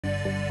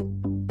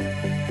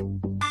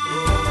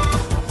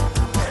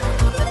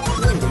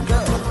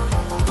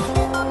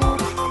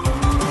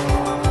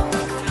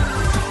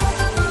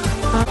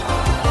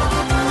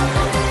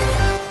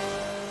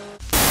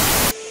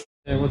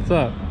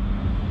What's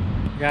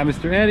up? Got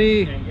Mr.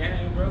 Eddie.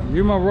 Yeah, bro.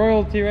 You're my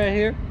royalty right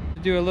here.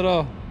 Do a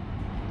little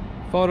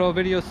photo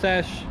video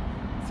sesh.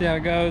 See how it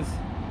goes.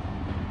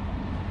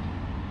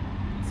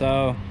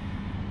 So,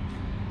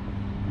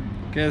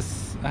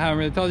 guess I haven't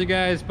really told you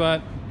guys,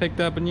 but picked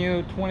up a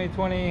new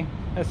 2020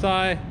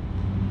 SI.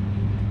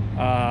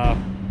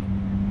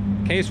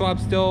 K-swap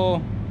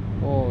still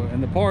in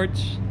the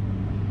porch.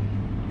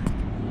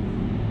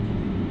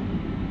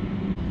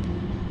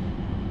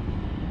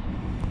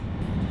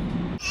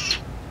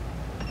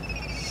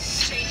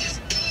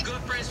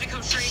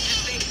 Become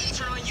strangers, they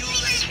turn on you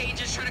like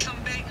pages, try to come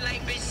back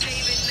like bitch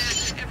saving.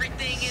 Now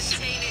everything is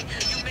tainted.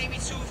 You make me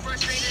too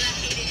frustrated, I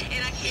hate it, and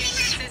I can't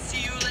make sense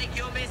to you like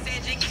you're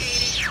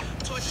miseducated.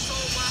 Torture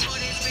soul, my heart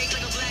is fake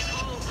like a black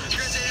hole.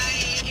 Girls that I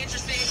ain't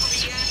interested in, call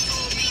me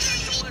asshole. Me hurt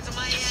the words of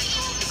my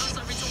asshole. I'm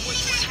sorry towards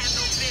you, I have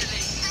no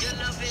feeling. Your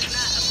love is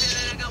not a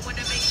feeling. I got one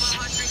that makes my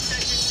heartstrings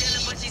touch and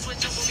stealing, but she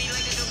switch up on me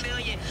like a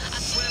chameleon. I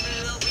swear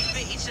in love, we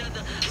fit each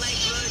other like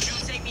blood. You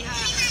take me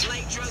high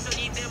like drugs, I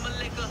need them a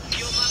liquor.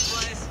 You're my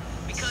buzz.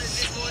 Because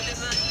it's more than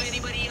love.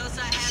 Anybody else,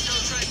 I have no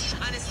trust.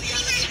 Honestly, I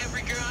look at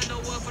every girl I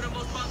know for the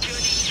most part, pure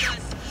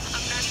trust.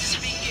 I'm not just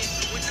speaking.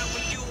 When I'm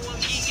with you,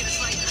 I'm geeking. It's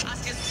like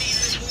Oscar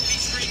season,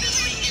 movie screening,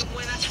 leaking.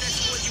 When I step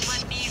towards you,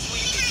 my knees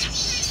weaken.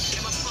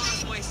 And my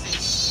palms moisten.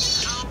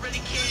 I don't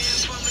really care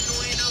if I'm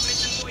annoying. I'm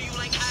missing for you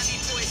like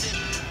ivy poison.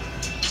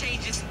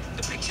 Changes.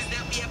 The pictures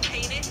that we have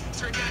painted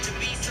turned out to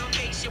be some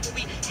patient. What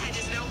we had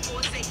is now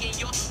forsaken.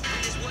 Your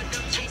is what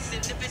I'm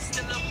chasing. If it's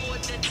still up for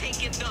the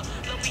taking, the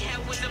love we had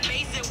was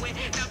amazing. When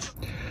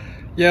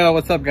Yo,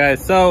 what's up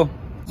guys? So,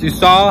 as you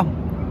saw,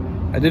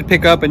 I did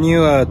pick up a new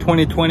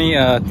 2020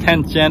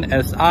 10th gen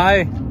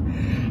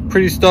SI.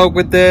 Pretty stoked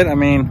with it. I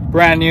mean,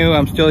 brand new.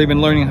 I'm still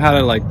even learning how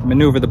to like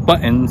maneuver the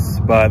buttons,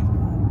 but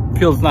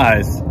feels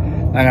nice,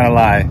 not gonna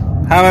lie.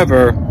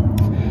 However,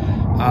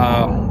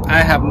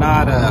 I have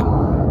not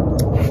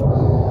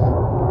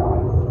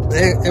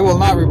it will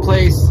not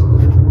replace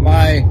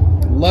my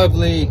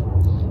lovely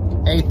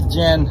 8th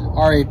gen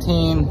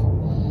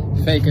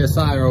R18 fake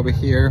SI over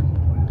here.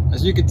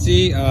 As you can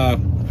see,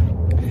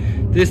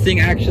 this thing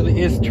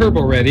actually is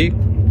turbo ready.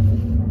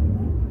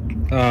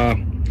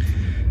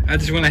 I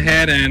just went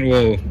ahead and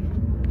will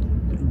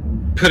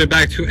put it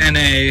back to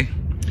NA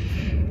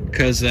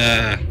because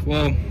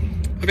well,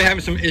 I've been having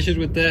some issues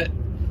with it,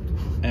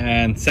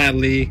 and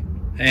sadly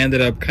I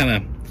ended up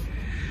kind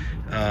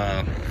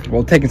of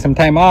well, taking some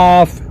time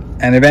off,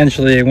 and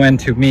eventually it went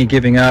to me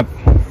giving up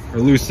or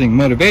losing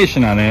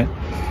motivation on it.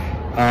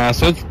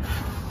 So it's,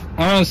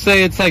 I want to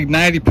say it's like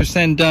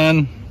 90%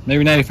 done,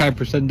 maybe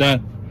 95%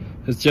 done.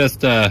 It's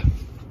just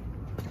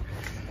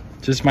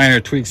minor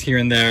tweaks here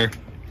and there.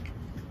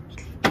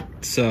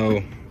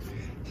 So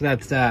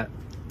that's that.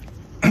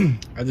 I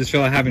just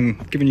feel like having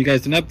given you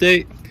guys an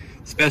update,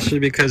 especially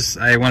because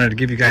I wanted to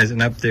give you guys an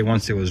update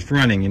once it was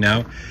running, you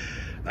know.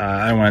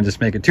 I don't want to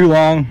just make it too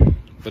long,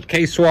 but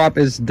K-swap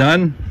is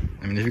done.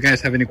 I mean, if you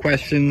guys have any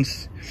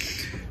questions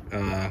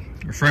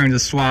referring to the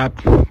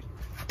swap,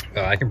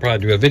 I can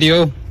probably do a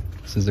video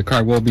since the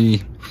car will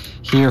be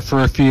here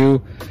for a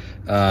few.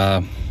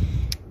 I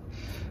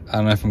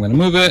don't know if I'm going to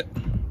move it.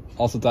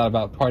 Also thought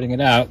about parting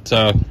it out,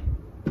 so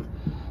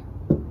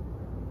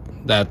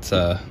that's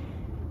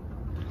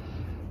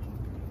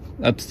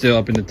still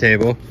up in the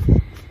table.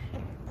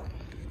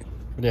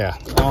 But yeah,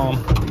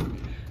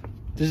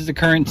 this is the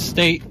current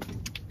state.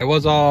 It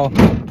was all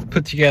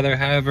put together.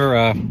 However,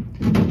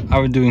 I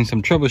was doing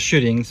some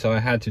troubleshooting, so I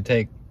had to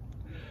take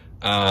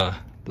the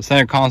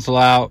center console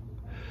out,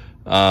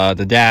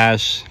 the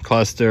dash,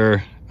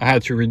 cluster. I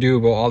had to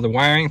redo all the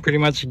wiring pretty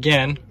much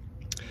again.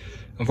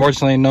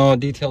 Unfortunately, no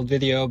detailed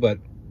video, but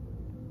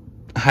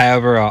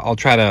however, I'll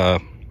try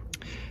to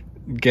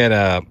get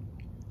a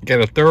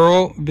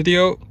thorough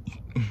video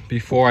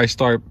before I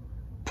start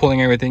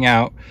pulling everything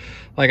out.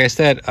 Like I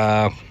said,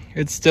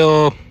 it's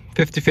still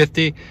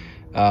 50-50.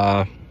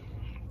 The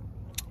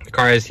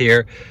car is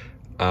here.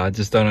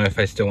 Just don't know if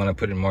I still want to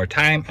put in more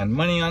time and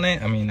money on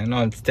it. I mean, I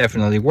know it's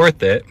definitely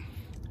worth it,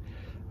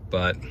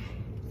 but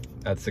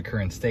that's the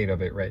current state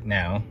of it right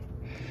now.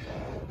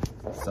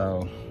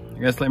 So I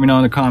guess let me know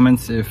in the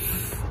comments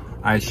if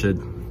I should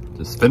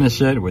just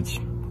finish it, which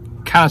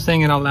kind of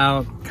saying it out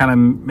loud kind of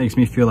makes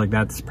me feel like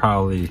that's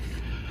probably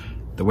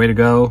the way to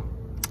go,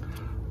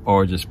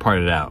 or just part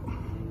it out.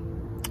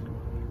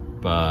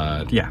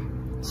 But yeah,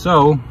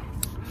 so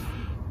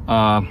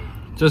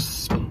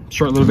just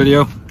short little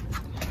video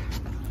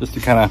just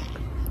to kind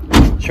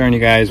of showing you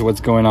guys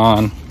what's going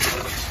on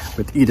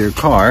with either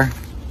car,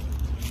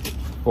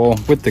 well,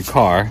 with the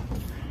car,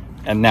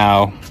 and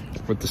now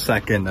with the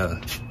second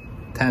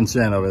 10th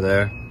gen over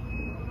there.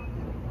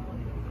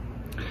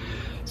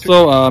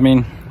 So I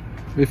mean,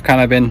 we've kind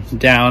of been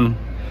down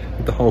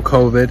with the whole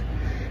COVID.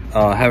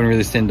 Haven't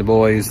really seen the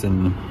boys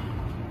in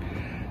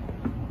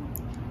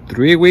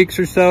 3 weeks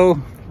or so.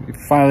 We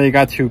finally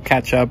got to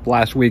catch up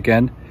last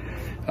weekend,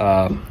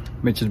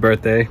 Mitch's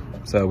birthday,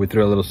 so we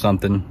threw a little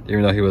something,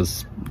 even though he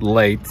was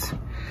late.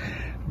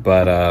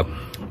 But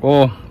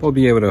we'll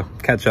be able to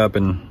catch up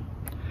and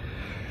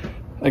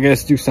I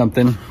guess do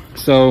something.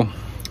 So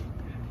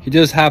he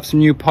does have some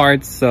new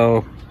parts,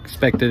 so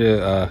expected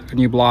a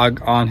new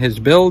blog on his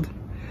build.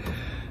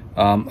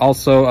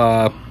 Also,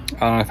 I don't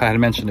know if I had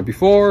mentioned it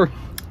before,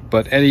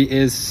 but Eddie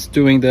is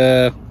doing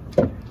the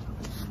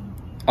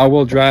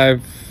all-wheel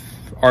drive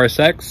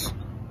RSX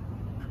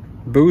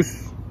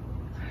boost.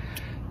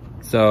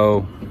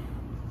 So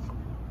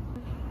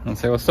I'll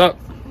say what's up.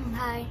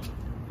 Hi.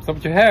 What's up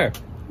with your hair?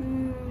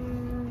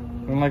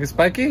 Looking like a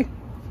spiky?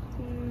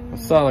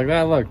 What's up like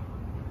that? Look.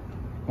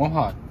 Oh,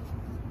 hot.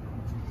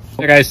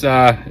 Hey guys,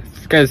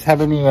 if you guys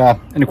have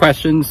any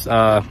questions,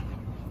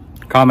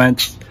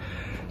 comments,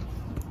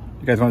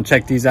 you guys want to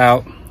check these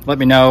out, let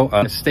me know.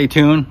 Stay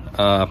tuned.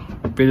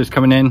 Videos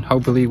coming in,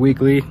 hopefully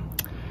weekly.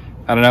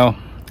 I don't know.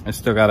 I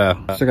still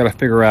gotta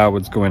figure out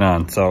what's going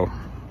on. So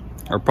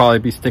I'll probably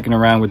be sticking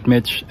around with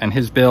Mitch and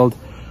his build.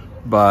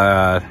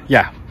 But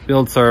yeah,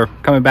 builds are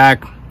coming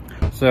back.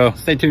 So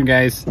stay tuned,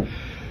 guys.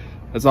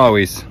 As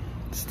always,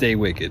 stay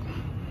wicked.